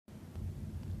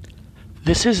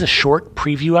This is a short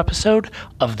preview episode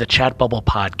of the Chat Bubble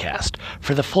podcast.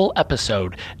 For the full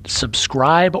episode,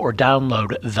 subscribe or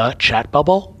download the Chat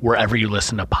Bubble wherever you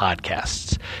listen to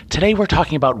podcasts. Today we're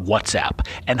talking about WhatsApp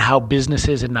and how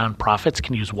businesses and nonprofits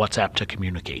can use WhatsApp to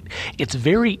communicate. It's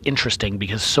very interesting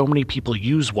because so many people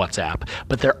use WhatsApp,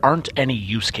 but there aren't any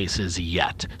use cases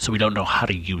yet, so we don't know how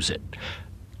to use it.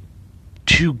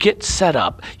 To get set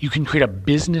up, you can create a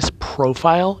business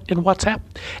profile in WhatsApp.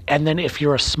 And then if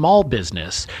you're a small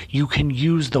business, you can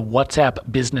use the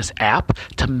WhatsApp business app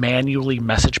to manually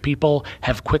message people,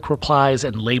 have quick replies,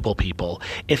 and label people.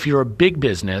 If you're a big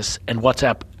business and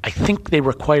WhatsApp, I think they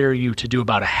require you to do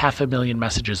about 500,000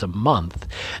 messages a month,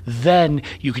 then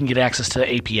you can get access to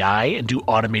the API and do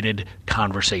automated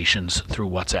conversations through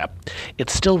WhatsApp.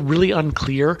 It's still really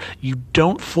unclear. You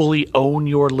don't fully own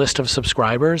your list of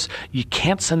subscribers. You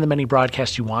can't send them any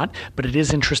broadcasts you want, but it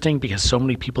is interesting because so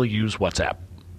many people use WhatsApp.